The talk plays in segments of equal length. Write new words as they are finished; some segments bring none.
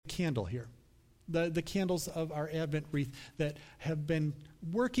candle here. The candles of our Advent wreath that have been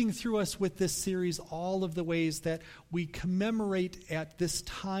working through us with this series, all of the ways that we commemorate at this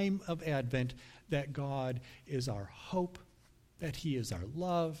time of Advent that God is our hope, that he is our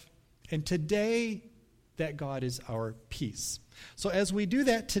love, and today that God is our peace. So as we do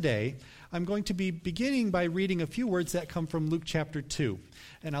that today, I'm going to be beginning by reading a few words that come from Luke chapter 2.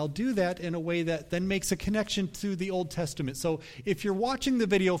 And I'll do that in a way that then makes a connection to the Old Testament. So if you're watching the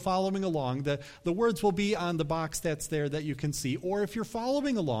video following along, the words will be on the box that's there that you can see. Or if you're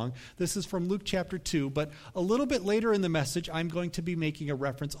following along, this is from Luke chapter 2. But a little bit later in the message, I'm going to be making a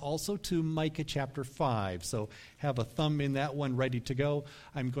reference also to Micah chapter 5. So have a thumb in that one ready to go.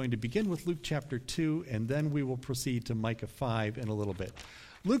 I'm going to begin with Luke chapter 2, and then we will proceed to Micah 5 in a little bit.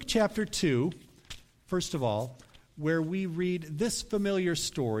 Luke chapter 2, first of all, where we read this familiar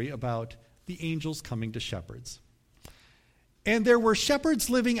story about the angels coming to shepherds. And there were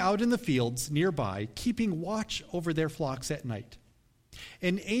shepherds living out in the fields nearby, keeping watch over their flocks at night.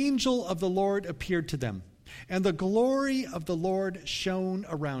 An angel of the Lord appeared to them, and the glory of the Lord shone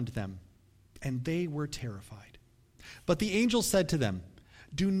around them, and they were terrified. But the angel said to them,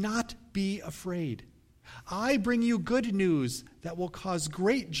 "Do not be afraid. I bring you good news that will cause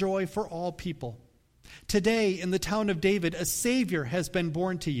great joy for all people. Today, in the town of David, a Savior has been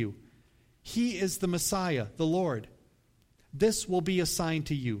born to you. He is the Messiah, the Lord. This will be a sign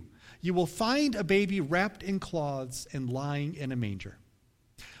to you. You will find a baby wrapped in cloths and lying in a manger."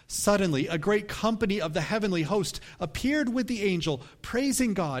 Suddenly, a great company of the heavenly host appeared with the angel,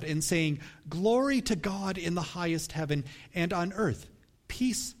 praising God and saying, "Glory to God in the highest heaven, and on earth,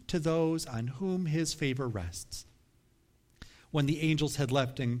 peace to those on whom his favor rests." When the angels had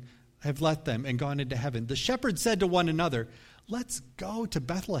left them and gone into heaven, the shepherds said to one another, "Let's go to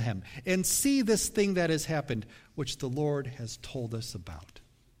Bethlehem and see this thing that has happened, which the Lord has told us about."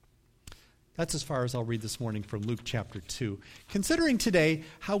 That's as far as I'll read this morning from Luke chapter 2, considering today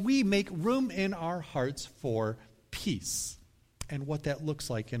how we make room in our hearts for peace and what that looks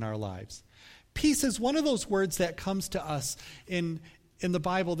like in our lives. Peace is one of those words that comes to us in the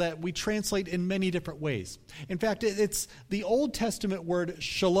Bible that we translate in many different ways. In fact, it's the Old Testament word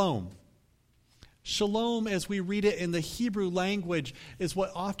shalom. Shalom, as we read it in the Hebrew language, is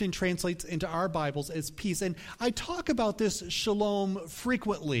what often translates into our Bibles as peace. And I talk about this shalom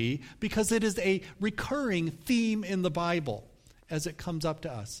frequently because it is a recurring theme in the Bible as it comes up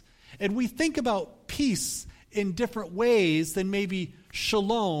to us. And we think about peace in different ways than maybe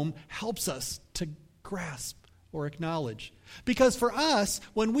shalom helps us to grasp or acknowledge. Because for us,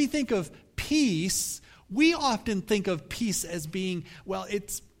 when we think of peace, we often think of peace as being, well,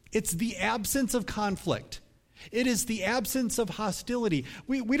 it's the absence of conflict. It is the absence of hostility.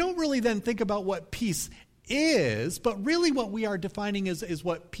 We don't really then think about what peace is, but really what we are defining is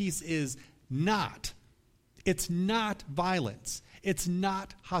what peace is not. It's not violence. It's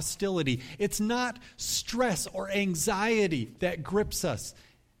not hostility. It's not stress or anxiety that grips us.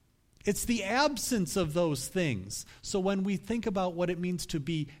 It's the absence of those things. So when we think about what it means to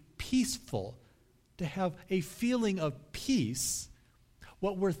be peaceful, to have a feeling of peace,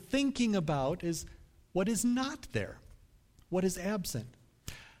 what we're thinking about is what is not there, what is absent.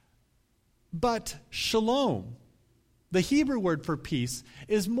 But shalom, the Hebrew word for peace,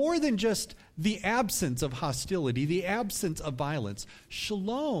 is more than just the absence of hostility, the absence of violence.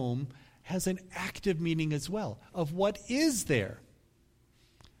 Shalom has an active meaning as well of what is there.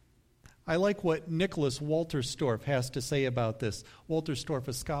 I like what Nicholas Wolterstorff has to say about this. Wolterstorff,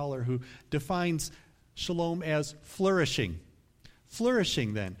 a scholar who defines shalom as flourishing.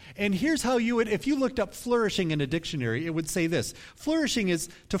 Flourishing, then. And here's how you would, if you looked up flourishing in a dictionary, it would say this. Flourish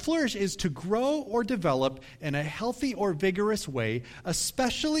is to grow or develop in a healthy or vigorous way,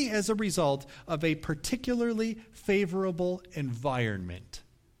 especially as a result of a particularly favorable environment.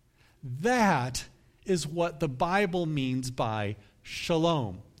 That is what the Bible means by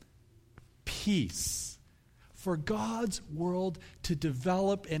shalom. Peace. For God's world to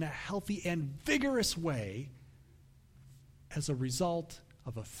develop in a healthy and vigorous way as a result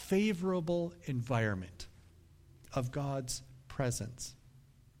of a favorable environment of God's presence.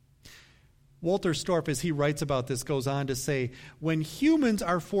 Wolterstorff, as he writes about this, goes on to say, when humans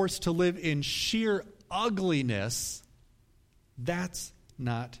are forced to live in sheer ugliness, that's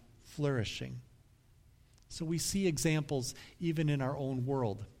not flourishing. So we see examples even in our own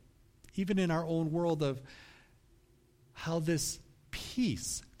world. Even in our own world of how this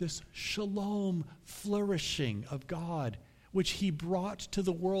peace, this shalom flourishing of God, which he brought to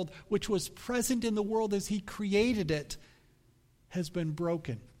the world, which was present in the world as he created it, has been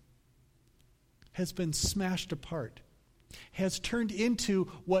broken, has been smashed apart, has turned into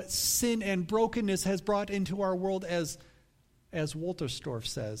what sin and brokenness has brought into our world as Wolterstorff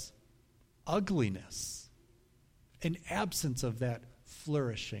says, ugliness, an absence of that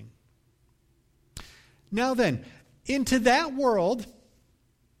flourishing. Now then, into that world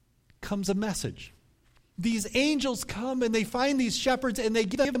comes a message. These angels come and they find these shepherds and they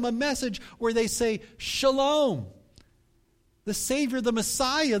give them a message where they say, Shalom. The Savior, the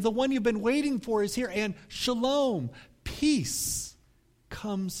Messiah, the one you've been waiting for is here. And Shalom, peace,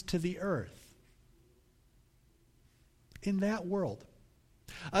 comes to the earth. In that world.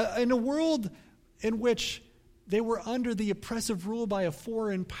 In a world in which they were under the oppressive rule by a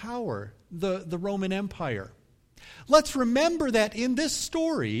foreign power, the Roman Empire. Let's remember that in this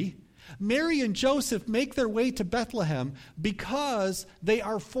story, Mary and Joseph make their way to Bethlehem because they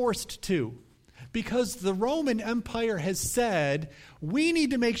are forced to. Because the Roman Empire has said, we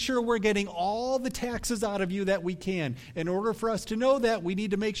need to make sure we're getting all the taxes out of you that we can. In order for us to know that, we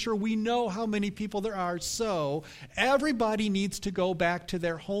need to make sure we know how many people there are. So everybody needs to go back to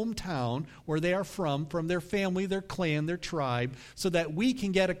their hometown where they are from their family, their clan, their tribe, so that we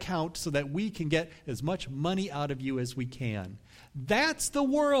can get a count, so that we can get as much money out of you as we can. That's the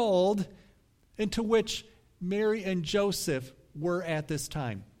world into which Mary and Joseph were at this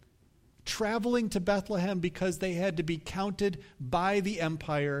time. Traveling to Bethlehem because they had to be counted by the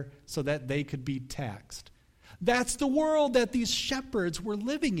empire so that they could be taxed. That's the world that these shepherds were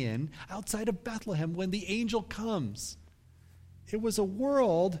living in outside of Bethlehem when the angel comes. It was a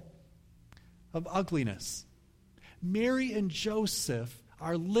world of ugliness. Mary and Joseph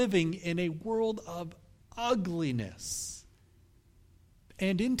are living in a world of ugliness.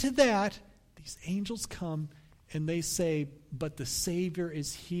 And into that, these angels come and they say, but the Savior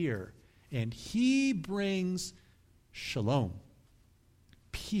is here. And he brings shalom,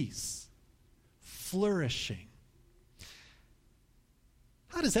 peace, flourishing.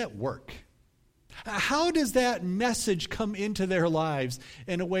 How does that work? How does that message come into their lives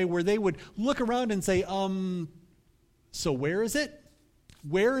in a way where they would look around and say, so where is it?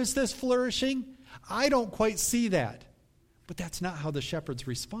 Where is this flourishing? I don't quite see that. But that's not how the shepherds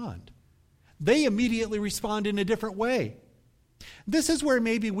respond. They immediately respond in a different way. This is where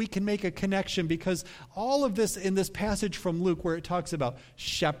maybe we can make a connection, because all of this in this passage from Luke where it talks about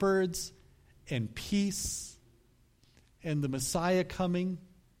shepherds and peace and the Messiah coming,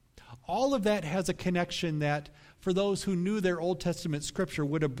 all of that has a connection that for those who knew their Old Testament scripture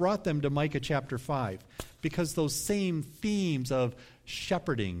would have brought them to Micah chapter 5, because those same themes of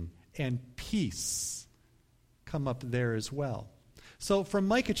shepherding and peace come up there as well. So from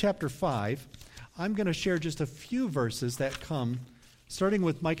Micah chapter 5, I'm going to share just a few verses that come, starting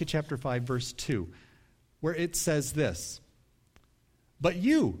with Micah chapter 5, verse 2, where it says this, but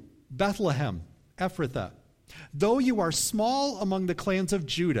you, Bethlehem, Ephrathah, though you are small among the clans of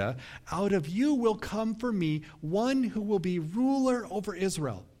Judah, out of you will come for me one who will be ruler over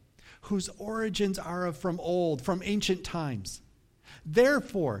Israel, whose origins are from old, from ancient times.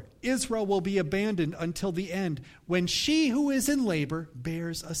 Therefore, Israel will be abandoned until the end, when she who is in labor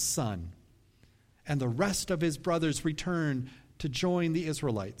bears a son, and the rest of his brothers return to join the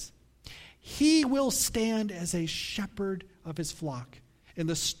Israelites. He will stand as a shepherd of his flock, in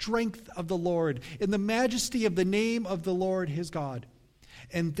the strength of the Lord, in the majesty of the name of the Lord his God.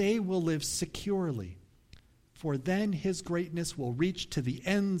 And they will live securely, for then his greatness will reach to the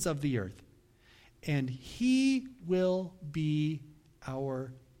ends of the earth. And he will be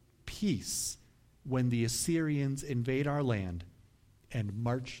our peace when the Assyrians invade our land and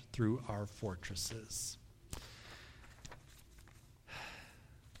march through our fortresses.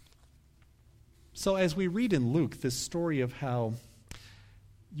 So as we read in Luke this story of how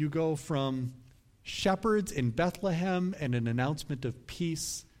you go from shepherds in Bethlehem and an announcement of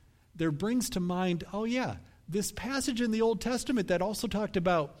peace, there brings to mind, oh yeah, this passage in the Old Testament that also talked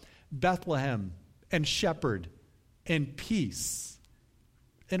about Bethlehem and shepherd and peace,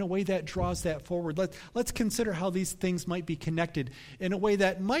 in a way that draws that forward. Let's consider how these things might be connected in a way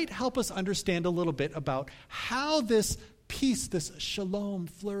that might help us understand a little bit about how this peace, this shalom,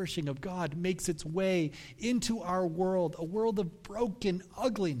 flourishing of God makes its way into our world, a world of broken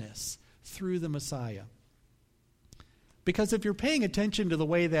ugliness through the Messiah. Because if you're paying attention to the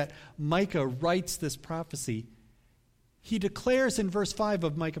way that Micah writes this prophecy, he declares in verse 5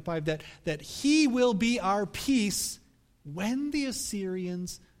 of Micah 5 that he will be our peace when the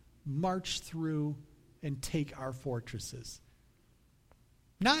Assyrians march through and take our fortresses.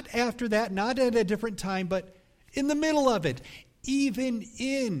 Not after that, not at a different time, but in the middle of it, even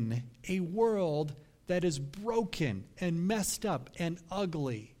in a world that is broken and messed up and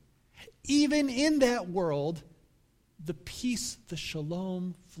ugly. Even in that world, the peace, the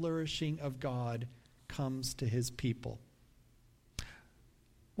shalom, flourishing of God comes to his people.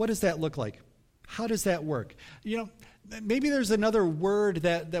 What does that look like? How does that work? Maybe there's another word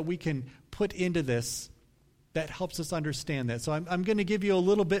that we can put into this that helps us understand that. So I'm going to give you a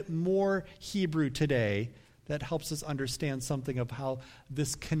little bit more Hebrew today that helps us understand something of how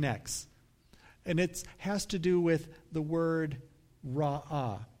this connects. And it has to do with the word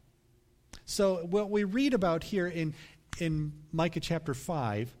ra'ah. So what we read about here in Micah chapter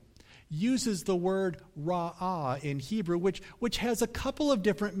 5 uses the word ra'ah in Hebrew, which has a couple of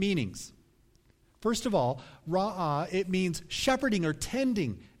different meanings. First of all, ra'ah, it means shepherding or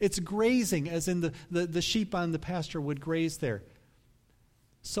tending. It's grazing, as in the sheep on the pasture would graze there.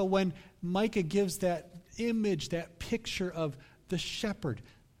 So when Micah gives that image, that picture of the shepherd,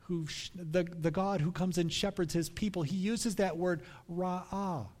 the God who comes and shepherds his people, he uses that word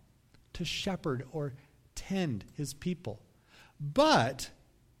ra'ah to shepherd or tend his people. But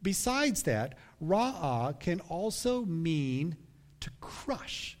besides that, ra'ah can also mean to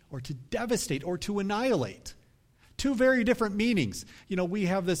crush or to devastate or to annihilate. Two very different meanings. We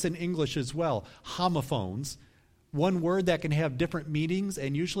have this in English as well. Homophones. One word that can have different meanings,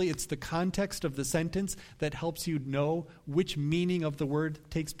 and usually it's the context of the sentence that helps you know which meaning of the word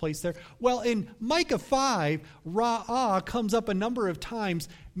takes place there. Well, in Micah 5, ra'ah comes up a number of times,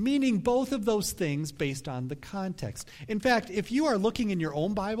 meaning both of those things based on the context. In fact, if you are looking in your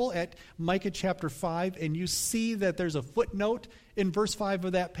own Bible at Micah chapter 5 and you see that there's a footnote in verse 5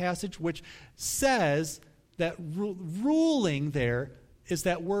 of that passage which says that ruling there is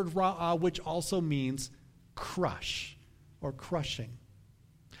that word ra'ah, which also means crush or crushing.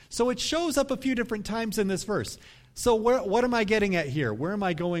 So it shows up a few different times in this verse. So what am I getting at here? Where am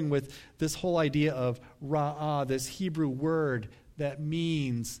I going with this whole idea of ra'ah, this Hebrew word that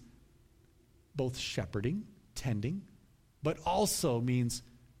means both shepherding, tending, but also means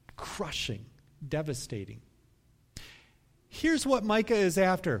crushing, devastating? Here's what Micah is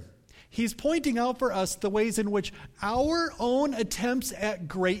after. He's pointing out for us the ways in which our own attempts at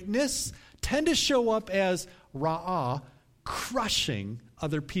greatness tend to show up as ra'ah, crushing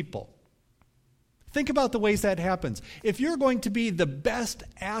other people. Think about the ways that happens. If you're going to be the best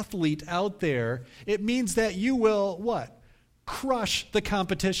athlete out there, it means that you will, what? Crush the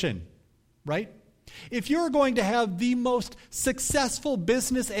competition, right? If you're going to have the most successful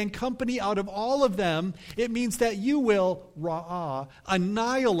business and company out of all of them, it means that you will, ra'ah,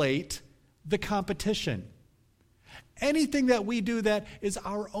 annihilate the competition. Anything that we do that is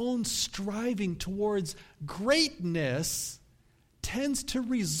our own striving towards greatness tends to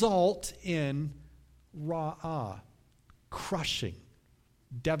result in ra'ah, crushing,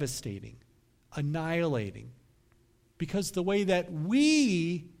 devastating, annihilating. Because the way that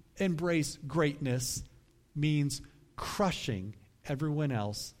we embrace greatness means crushing everyone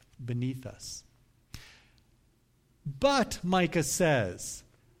else beneath us. But, Micah says,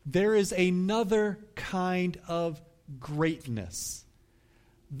 there is another kind of greatness.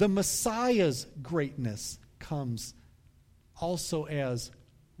 The Messiah's greatness comes also as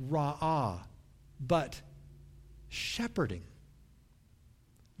ra'ah, but shepherding.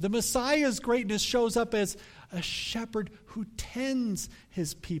 The Messiah's greatness shows up as a shepherd who tends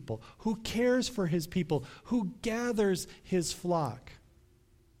his people, who cares for his people, who gathers his flock.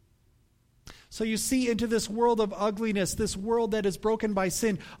 So you see into this world of ugliness, this world that is broken by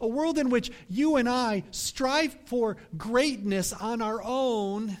sin, a world in which you and I strive for greatness on our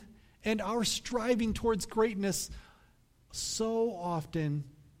own, and our striving towards greatness so often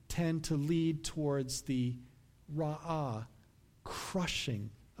tend to lead towards the ra'ah, crushing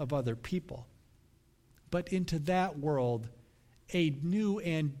of other people. But into that world, a new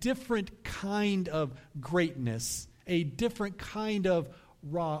and different kind of greatness, a different kind of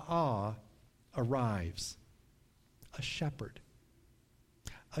ra'ah arrives. A shepherd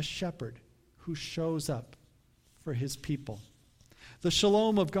who shows up for his people. The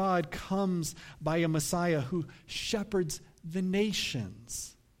shalom of God comes by a Messiah who shepherds the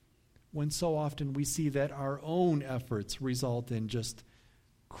nations, when so often we see that our own efforts result in just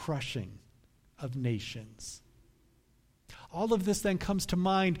crushing of nations. All of this then comes to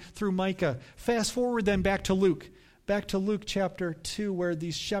mind through Micah. Fast forward then back to Luke chapter 2, where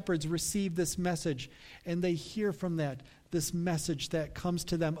these shepherds receive this message, and they hear from this message that comes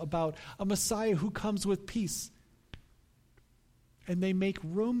to them about a Messiah who comes with peace. And they make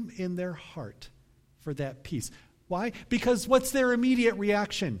room in their heart for that peace. Why? Because what's their immediate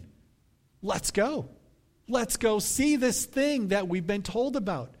reaction? Let's go. Let's go see this thing that we've been told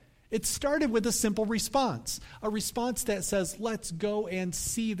about. It started with a simple response, a response that says, let's go and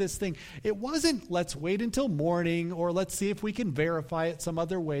see this thing. It wasn't, let's wait until morning, or let's see if we can verify it some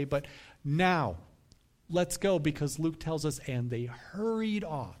other way, but now, let's go, because Luke tells us, and they hurried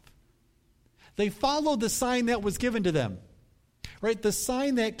off. They followed the sign that was given to them, right? The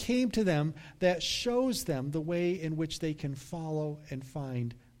sign that came to them that shows them the way in which they can follow and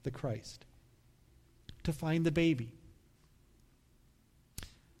find the Christ, to find the baby.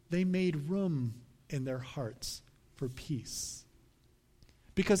 They made room in their hearts for peace.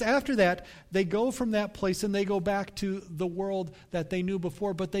 Because after that, they go from that place and they go back to the world that they knew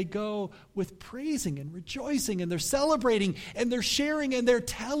before, but they go with praising and rejoicing, and they're celebrating and they're sharing and they're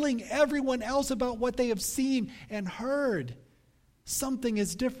telling everyone else about what they have seen and heard. Something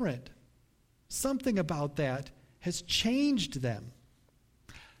is different. Something about that has changed them.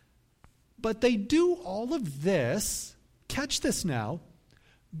 But they do all of this, catch this now,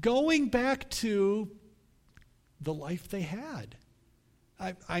 going back to the life they had.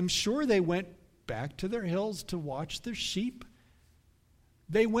 I'm sure they went back to their hills to watch their sheep.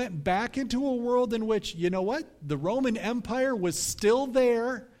 They went back into a world in which, you know what? The Roman Empire was still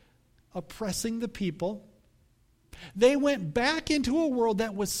there, oppressing the people. They went back into a world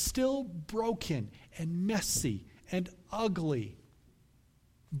that was still broken and messy and ugly.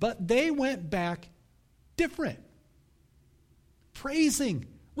 But they went back different. Praising,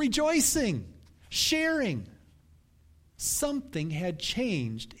 rejoicing, sharing. Something had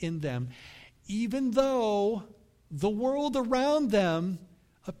changed in them, even though the world around them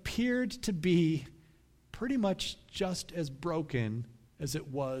appeared to be pretty much just as broken as it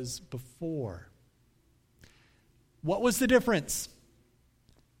was before. What was the difference?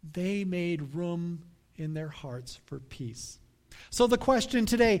 They made room in their hearts for peace. So the question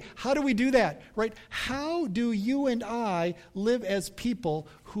today, how do we do that, right? How do you and I live as people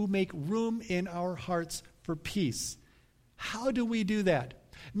who make room in our hearts for peace? How do we do that?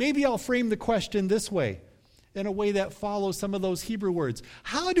 Maybe I'll frame the question this way, in a way that follows some of those Hebrew words.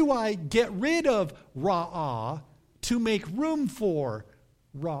 How do I get rid of ra'ah to make room for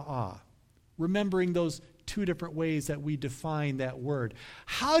ra'ah? Remembering those two different ways that we define that word.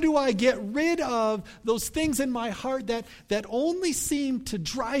 How do I get rid of those things in my heart that only seem to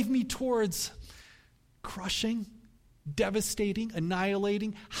drive me towards crushing, devastating,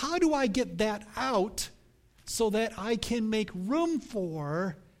 annihilating? How do I get that out so that I can make room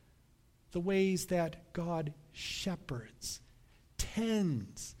for the ways that God shepherds,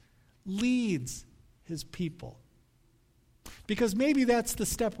 tends, leads his people? Because maybe that's the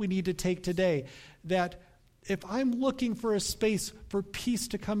step we need to take today, that if I'm looking for a space for peace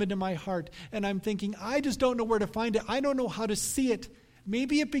to come into my heart, and I'm thinking, I just don't know where to find it, I don't know how to see it,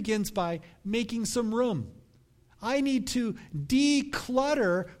 maybe it begins by making some room. I need to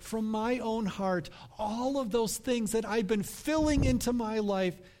declutter from my own heart all of those things that I've been filling into my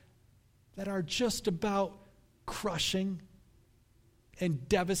life that are just about crushing and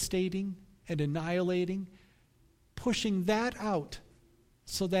devastating and annihilating, pushing that out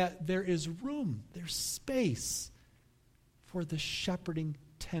so that there is room, there's space for the shepherding,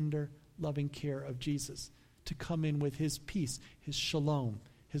 tender, loving care of Jesus to come in with his peace, his shalom,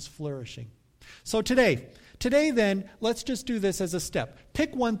 his flourishing. So today then, let's just do this as a step.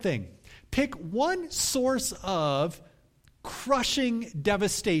 Pick one thing. Pick one source of crushing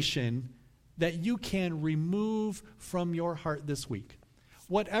devastation that you can remove from your heart this week.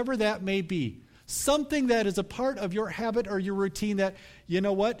 Whatever that may be. Something that is a part of your habit or your routine that, you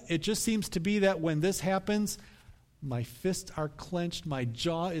know what, it just seems to be that when this happens, my fists are clenched, my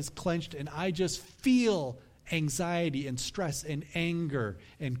jaw is clenched, and I just feel anxiety and stress and anger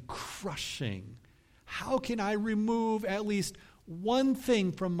and crushing. How can I remove at least one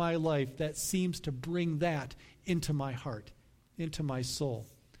thing from my life that seems to bring that into my heart, into my soul?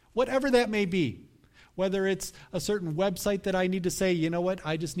 Whatever that may be. Whether it's a certain website that I need to say, you know what,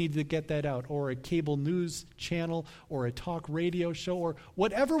 I just need to get that out, or a cable news channel, or a talk radio show, or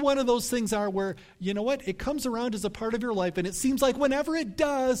whatever one of those things are where, you know what, it comes around as a part of your life, and it seems like whenever it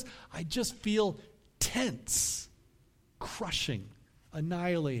does, I just feel tense, crushing,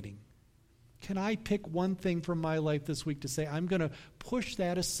 annihilating. Can I pick one thing from my life this week to say, I'm going to push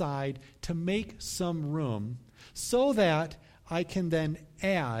that aside to make some room so that I can then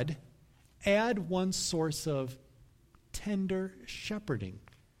add one source of tender shepherding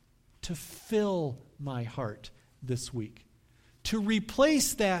to fill my heart this week, to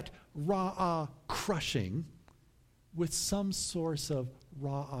replace that ra'ah crushing with some source of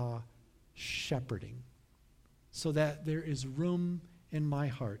ra'ah shepherding, so that there is room in my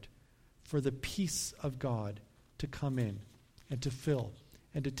heart for the peace of God to come in and to fill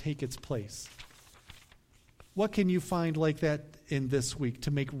and to take its place. What can you find like that in this week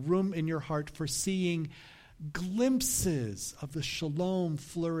to make room in your heart for seeing glimpses of the shalom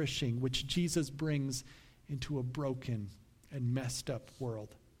flourishing which Jesus brings into a broken and messed up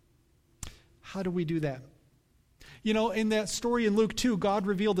world? How do we do that? You know, in that story in Luke 2, God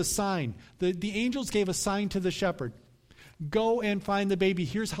revealed a sign. The angels gave a sign to the shepherd. Go and find the baby.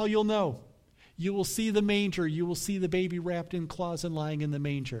 Here's how you'll know. You will see the manger. You will see the baby wrapped in cloths and lying in the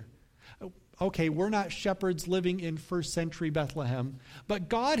manger. Okay, we're not shepherds living in first century Bethlehem, but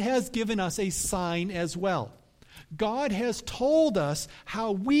God has given us a sign as well. God has told us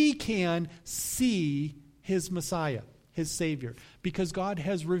how we can see his Messiah, his Savior, because God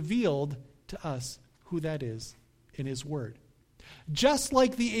has revealed to us who that is in his word. Just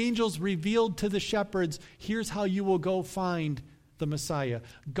like the angels revealed to the shepherds, here's how you will go find the Messiah.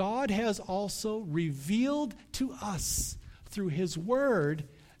 God has also revealed to us through his word,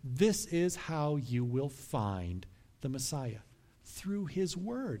 this is how you will find the Messiah. Through his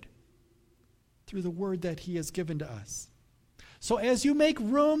word. Through the word that he has given to us. So as you make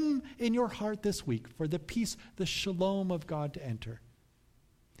room in your heart this week for the peace, the shalom of God to enter,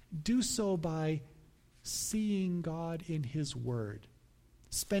 do so by seeing God in his word,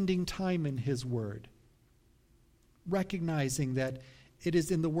 spending time in his word, recognizing that it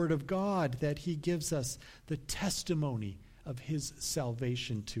is in the word of God that he gives us the testimony of his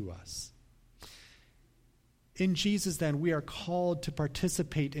salvation to us. In Jesus, then, we are called to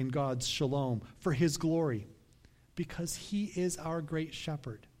participate in God's shalom for his glory because he is our great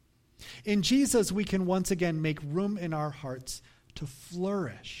shepherd. In Jesus, we can once again make room in our hearts to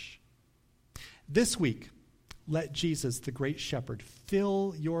flourish. This week, let Jesus, the great shepherd,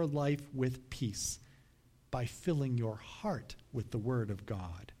 fill your life with peace by filling your heart with the word of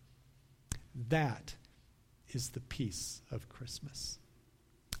God. That is the peace of Christmas.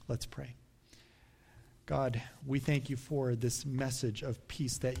 Let's pray. God, we thank you for this message of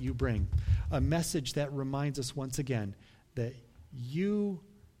peace that you bring, a message that reminds us once again that you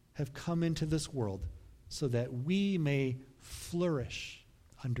have come into this world so that we may flourish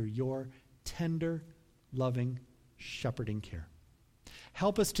under your tender, loving, shepherding care.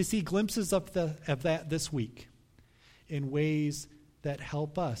 Help us to see glimpses of that this week in ways that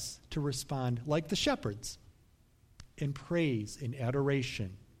help us to respond like the shepherds in praise, in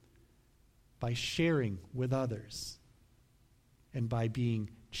adoration, by sharing with others, and by being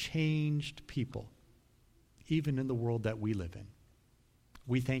changed people, even in the world that we live in.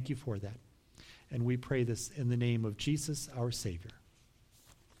 We thank you for that, and we pray this in the name of Jesus, our Savior.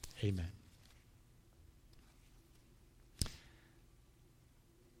 Amen.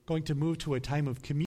 Going to move to a time of communion.